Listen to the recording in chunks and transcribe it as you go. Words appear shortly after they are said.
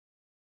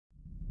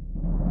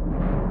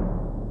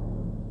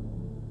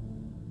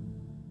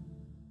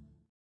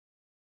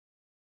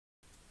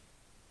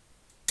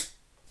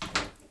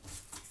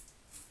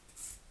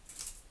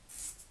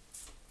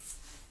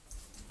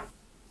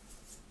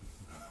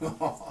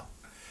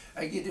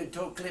I get the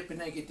toe clip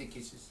and I get the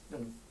kisses. No.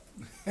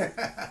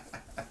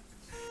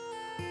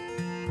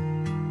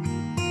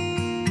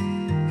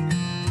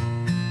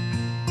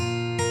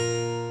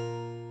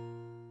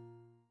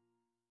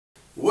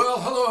 Well,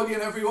 hello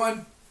again,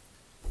 everyone.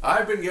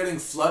 I've been getting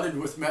flooded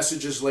with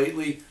messages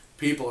lately.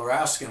 People are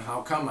asking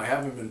how come I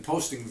haven't been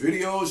posting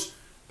videos.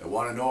 They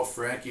want to know if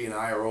Frankie and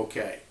I are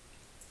okay.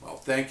 Well,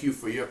 thank you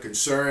for your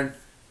concern.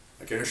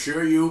 I can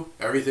assure you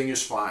everything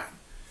is fine.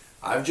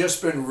 I've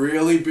just been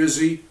really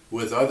busy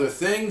with other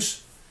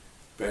things.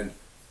 Been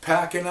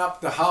packing up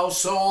the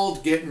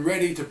household, getting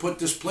ready to put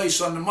this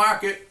place on the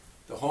market.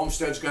 The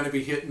homestead's going to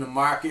be hitting the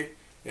market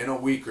in a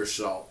week or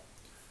so.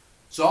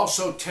 It's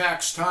also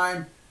tax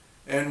time,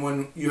 and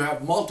when you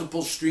have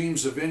multiple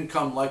streams of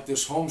income like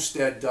this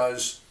homestead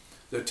does,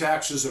 the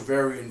taxes are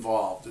very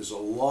involved. There's a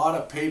lot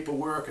of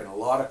paperwork and a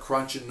lot of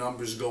crunching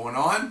numbers going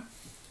on,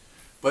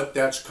 but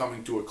that's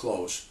coming to a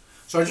close.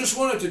 So I just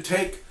wanted to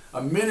take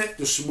a minute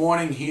this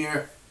morning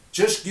here,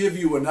 just give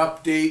you an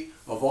update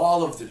of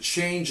all of the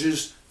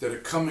changes that are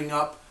coming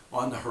up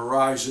on the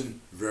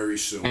horizon very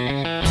soon. When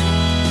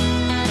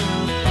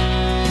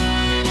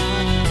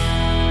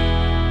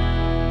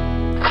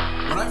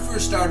I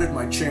first started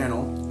my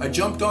channel, I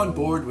jumped on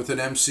board with an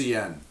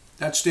MCN.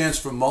 That stands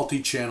for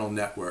Multi-Channel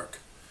Network.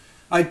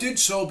 I did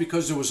so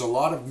because there was a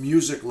lot of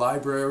music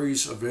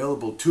libraries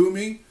available to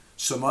me,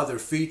 some other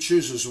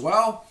features as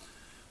well.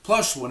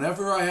 Plus,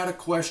 whenever I had a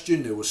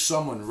question, there was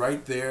someone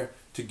right there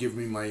to give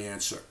me my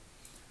answer.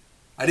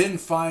 I didn't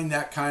find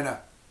that kind of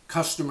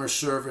customer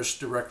service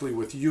directly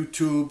with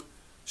YouTube,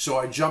 so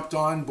I jumped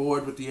on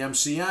board with the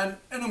MCN,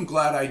 and I'm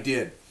glad I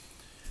did.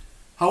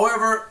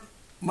 However,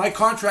 my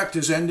contract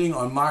is ending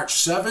on March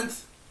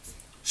 7th,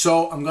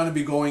 so I'm going to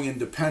be going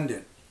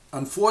independent.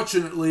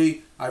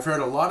 Unfortunately, I've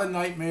heard a lot of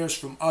nightmares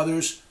from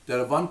others that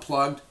have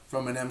unplugged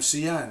from an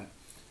MCN.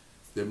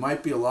 There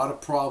might be a lot of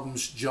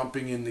problems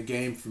jumping in the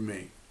game for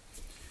me.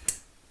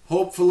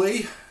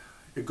 Hopefully,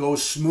 it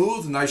goes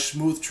smooth, nice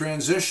smooth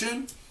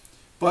transition,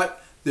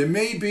 but there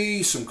may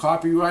be some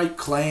copyright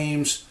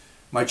claims.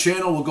 My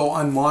channel will go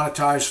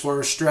unmonetized for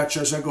a stretch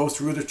as I go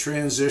through the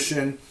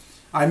transition.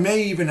 I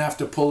may even have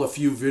to pull a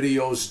few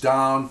videos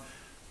down.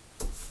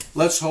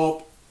 Let's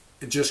hope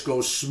it just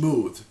goes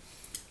smooth.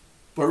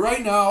 But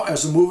right now,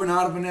 as I'm moving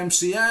out of an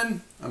MCN,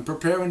 I'm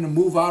preparing to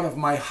move out of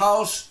my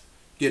house,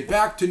 get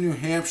back to New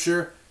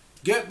Hampshire,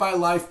 get my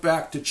life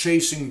back to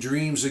chasing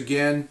dreams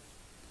again.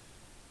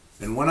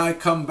 And when I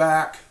come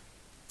back,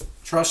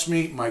 trust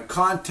me, my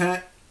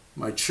content,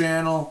 my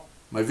channel,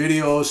 my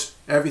videos,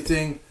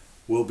 everything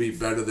will be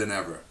better than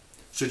ever.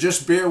 So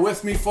just bear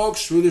with me,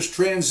 folks, through this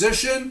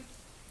transition.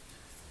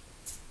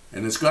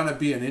 And it's going to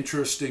be an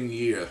interesting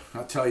year.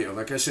 I'll tell you,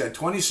 like I said,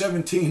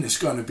 2017 is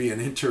going to be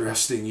an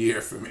interesting year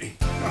for me.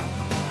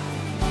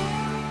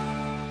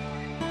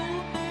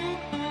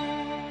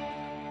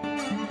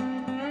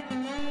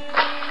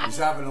 He's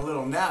having a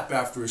little nap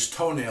after his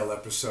toenail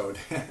episode.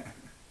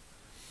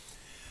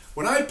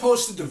 When I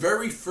posted the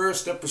very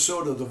first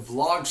episode of the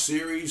vlog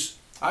series,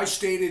 I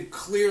stated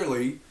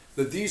clearly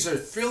that these are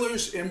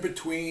fillers in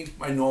between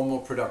my normal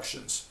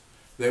productions.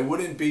 They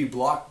wouldn't be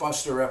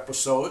blockbuster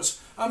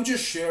episodes. I'm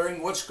just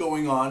sharing what's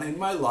going on in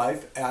my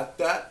life at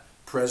that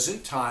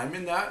present time,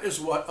 and that is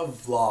what a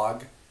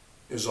vlog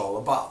is all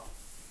about.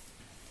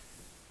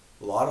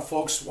 A lot of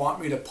folks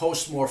want me to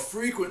post more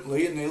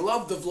frequently, and they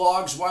love the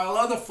vlogs, while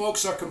other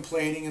folks are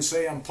complaining and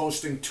say I'm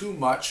posting too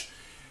much,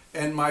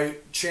 and my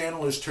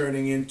channel is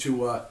turning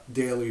into a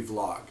daily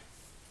vlog.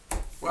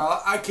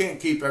 Well, I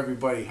can't keep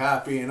everybody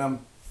happy, and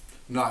I'm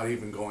not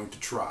even going to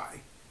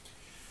try.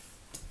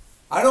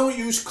 I don't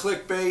use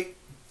clickbait,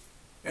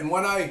 and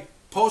when I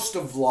post a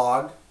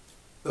vlog,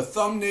 the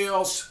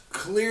thumbnails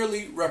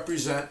clearly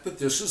represent that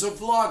this is a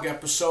vlog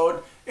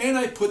episode, and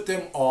I put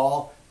them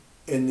all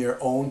in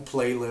their own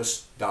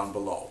playlist down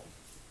below.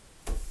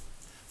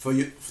 For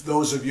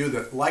those of you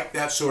that like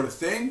that sort of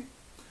thing,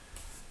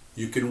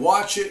 you can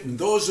watch it, and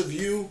those of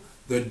you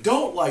that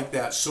don't like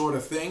that sort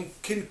of thing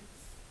can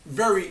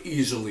very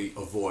easily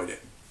avoid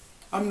it.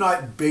 I'm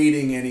not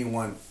baiting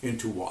anyone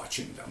into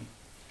watching them.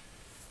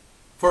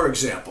 For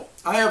example,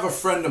 I have a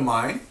friend of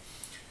mine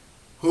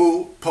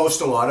who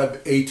posts a lot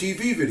of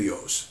ATV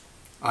videos.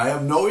 I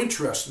have no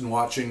interest in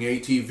watching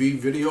ATV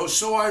videos,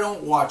 so I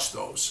don't watch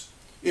those.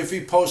 If he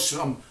posts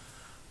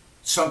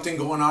something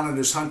going on at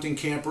his hunting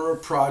camp or a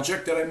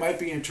project that I might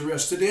be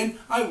interested in,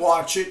 I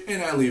watch it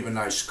and I leave a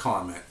nice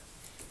comment.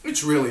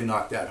 It's really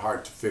not that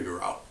hard to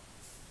figure out.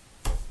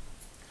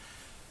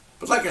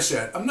 But like I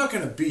said, I'm not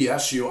going to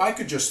BS you. I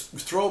could just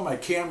throw my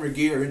camera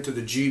gear into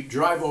the Jeep,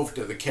 drive over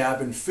to the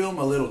cabin, film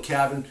a little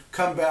cabin,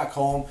 come back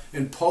home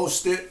and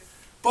post it.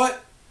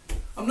 But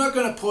I'm not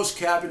going to post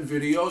cabin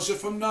videos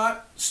if I'm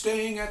not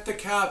staying at the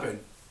cabin.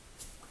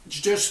 It's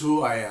just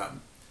who I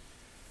am.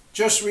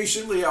 Just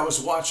recently I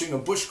was watching a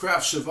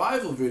bushcraft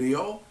survival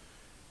video,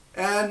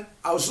 and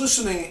I was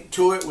listening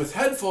to it with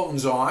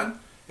headphones on,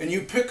 and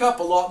you pick up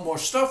a lot more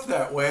stuff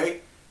that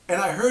way, and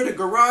I heard a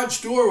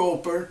garage door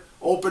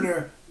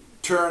opener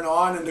turn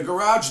on and the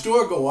garage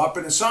door go up,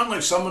 and it sounded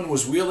like someone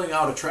was wheeling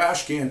out a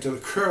trash can to the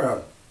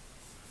curb.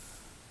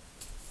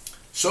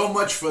 So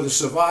much for the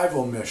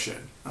survival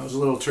mission. I was a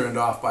little turned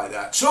off by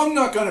that. So I'm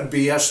not going to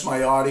BS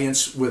my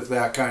audience with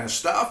that kind of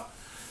stuff.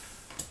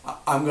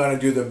 I'm going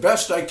to do the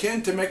best I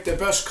can to make the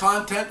best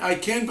content I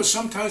can, but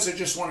sometimes I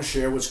just want to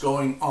share what's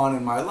going on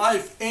in my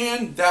life,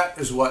 and that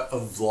is what a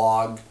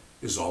vlog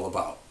is all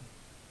about.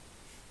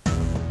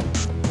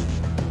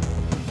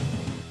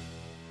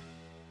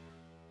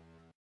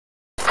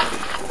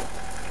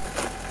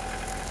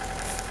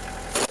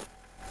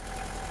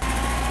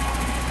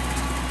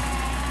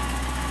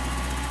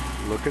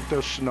 Look at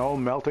the snow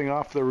melting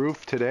off the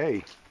roof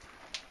today.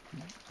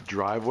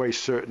 Driveway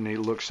certainly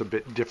looks a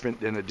bit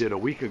different than it did a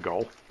week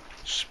ago.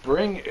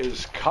 Spring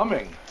is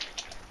coming.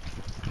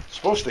 It's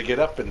supposed to get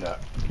up in the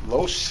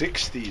low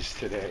 60s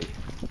today.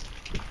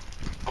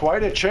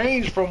 Quite a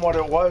change from what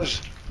it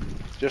was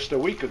just a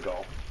week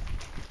ago.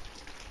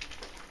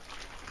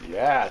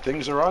 Yeah,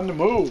 things are on the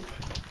move.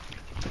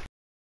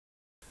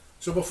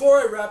 So before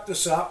I wrap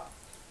this up,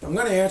 I'm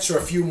going to answer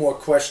a few more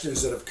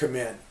questions that have come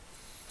in.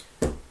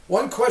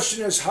 One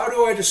question is, how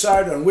do I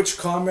decide on which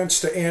comments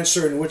to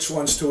answer and which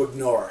ones to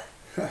ignore?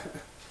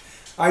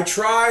 I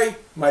try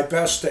my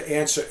best to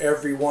answer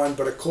everyone,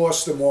 but of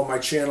course the more my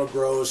channel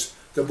grows,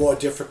 the more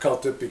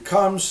difficult it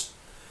becomes.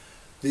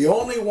 The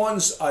only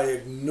ones I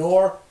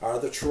ignore are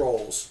the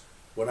trolls.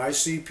 When I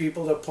see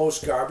people that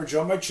post garbage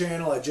on my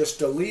channel, I just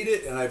delete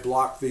it and I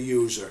block the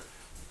user.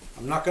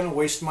 I'm not going to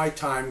waste my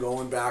time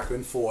going back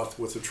and forth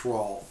with a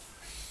troll.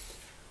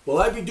 Will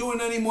I be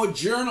doing any more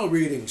journal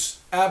readings?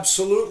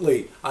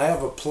 Absolutely. I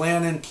have a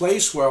plan in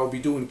place where I'll be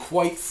doing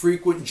quite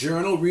frequent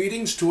journal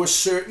readings to a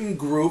certain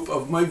group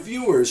of my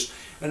viewers,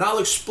 and I'll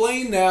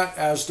explain that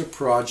as the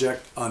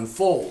project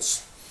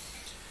unfolds.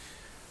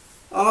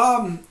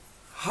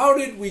 How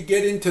did we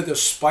get into the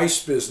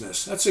spice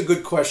business? That's a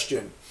good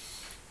question.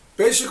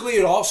 Basically,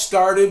 it all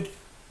started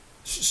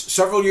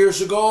several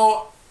years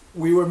ago.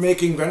 We were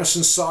making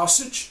venison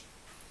sausage.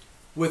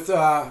 We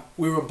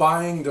were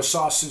buying the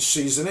sausage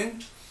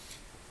seasoning.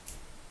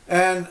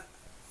 And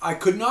I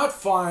could not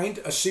find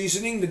a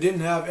seasoning that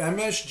didn't have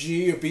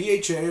MSG or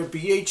BHA or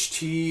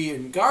BHT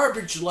and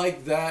garbage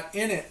like that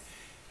in it.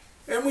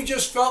 And we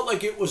just felt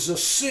like it was a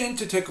sin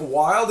to take a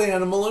wild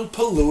animal and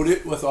pollute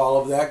it with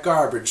all of that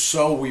garbage.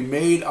 So we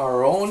made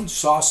our own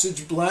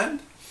sausage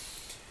blend.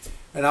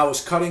 And I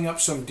was cutting up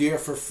some deer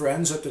for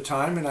friends at the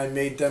time, and I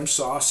made them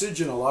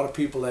sausage, and a lot of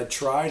people had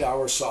tried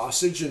our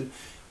sausage, and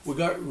we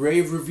got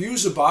rave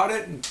reviews about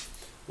it, and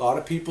a lot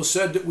of people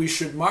said that we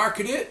should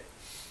market it.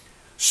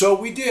 So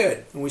we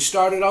did, and we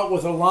started out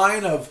with a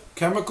line of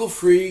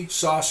chemical-free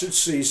sausage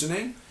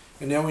seasoning,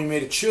 and then we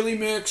made a chili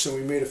mix, and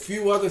we made a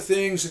few other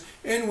things,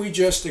 and we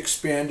just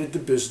expanded the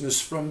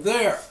business from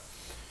there.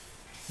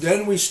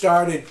 Then we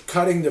started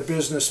cutting the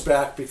business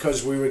back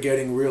because we were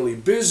getting really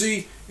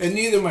busy, and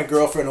neither my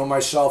girlfriend or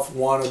myself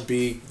want to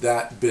be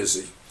that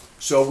busy.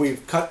 So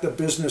we've cut the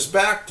business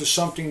back to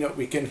something that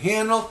we can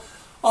handle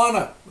on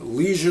a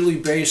leisurely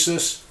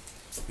basis,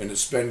 and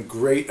it's been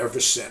great ever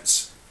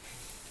since.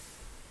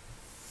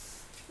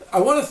 I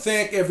want to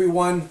thank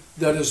everyone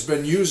that has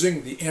been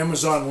using the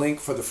Amazon link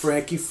for the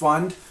Frankie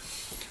Fund.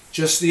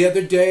 Just the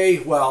other day,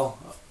 well,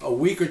 a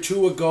week or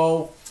two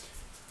ago,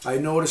 I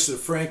noticed that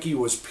Frankie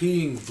was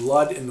peeing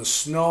blood in the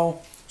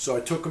snow, so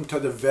I took him to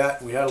the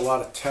vet. We had a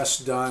lot of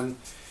tests done.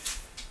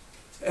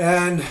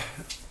 And,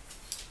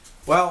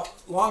 well,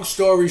 long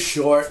story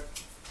short,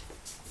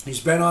 he's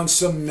been on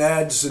some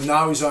meds, and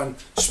now he's on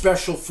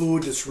special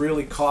food that's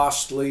really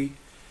costly.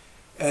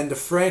 And the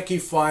Frankie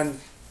Fund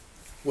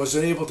was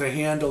able to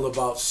handle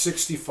about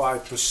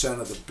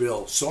 65% of the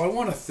bill. So I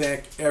want to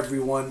thank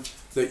everyone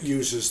that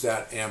uses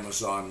that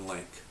Amazon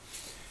link.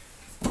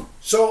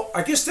 So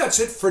I guess that's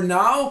it for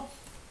now.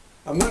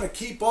 I'm going to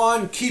keep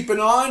on keeping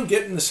on,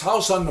 getting this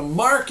house on the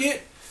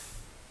market.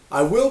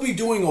 I will be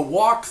doing a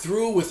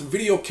walkthrough with a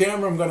video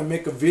camera. I'm going to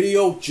make a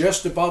video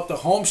just about the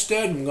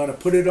homestead. I'm going to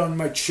put it on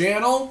my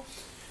channel.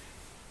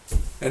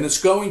 And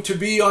it's going to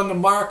be on the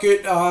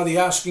market. The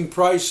asking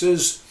price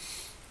is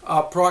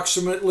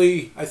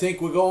approximately, I think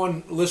we're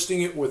going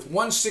listing it with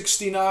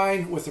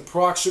 $169 with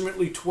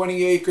approximately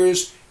 20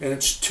 acres, and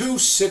it's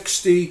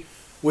 $260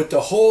 with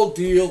the whole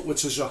deal,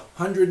 which is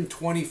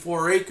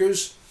 124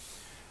 acres.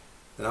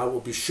 And I will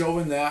be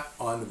showing that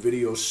on the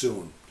video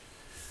soon.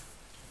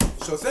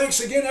 So thanks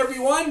again,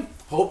 everyone.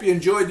 Hope you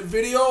enjoyed the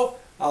video.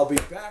 I'll be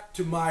back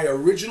to my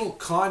original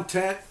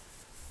content,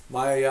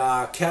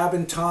 my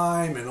cabin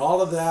time and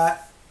all of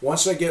that,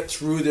 once I get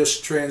through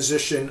this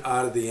transition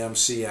out of the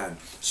MCN.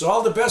 So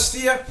all the best to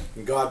you,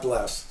 and God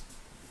bless.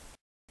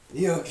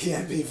 You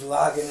can't be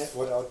vlogging it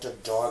without the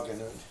dog in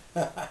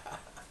it.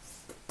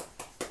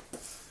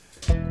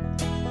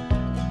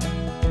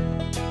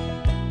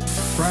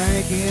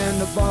 Frankie and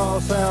the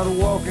boss out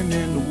walking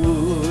in the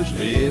woods,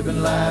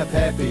 living life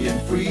happy and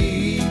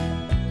free.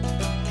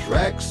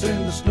 Tracks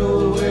in the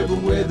snow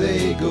everywhere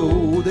they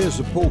go, there's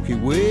a pokey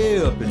way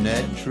up in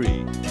that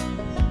tree.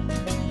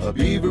 A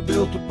beaver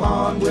built a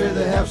pond where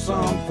they have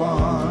some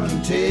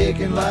fun,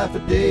 taking life a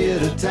day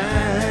at a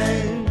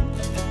time.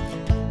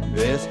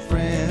 Best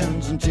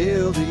friends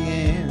until the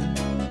end.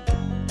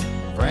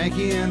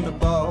 Frankie and the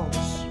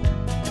boss.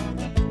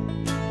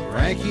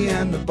 Frankie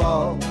and the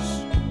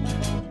boss.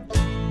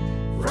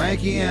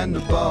 Frankie and the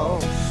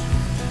boss.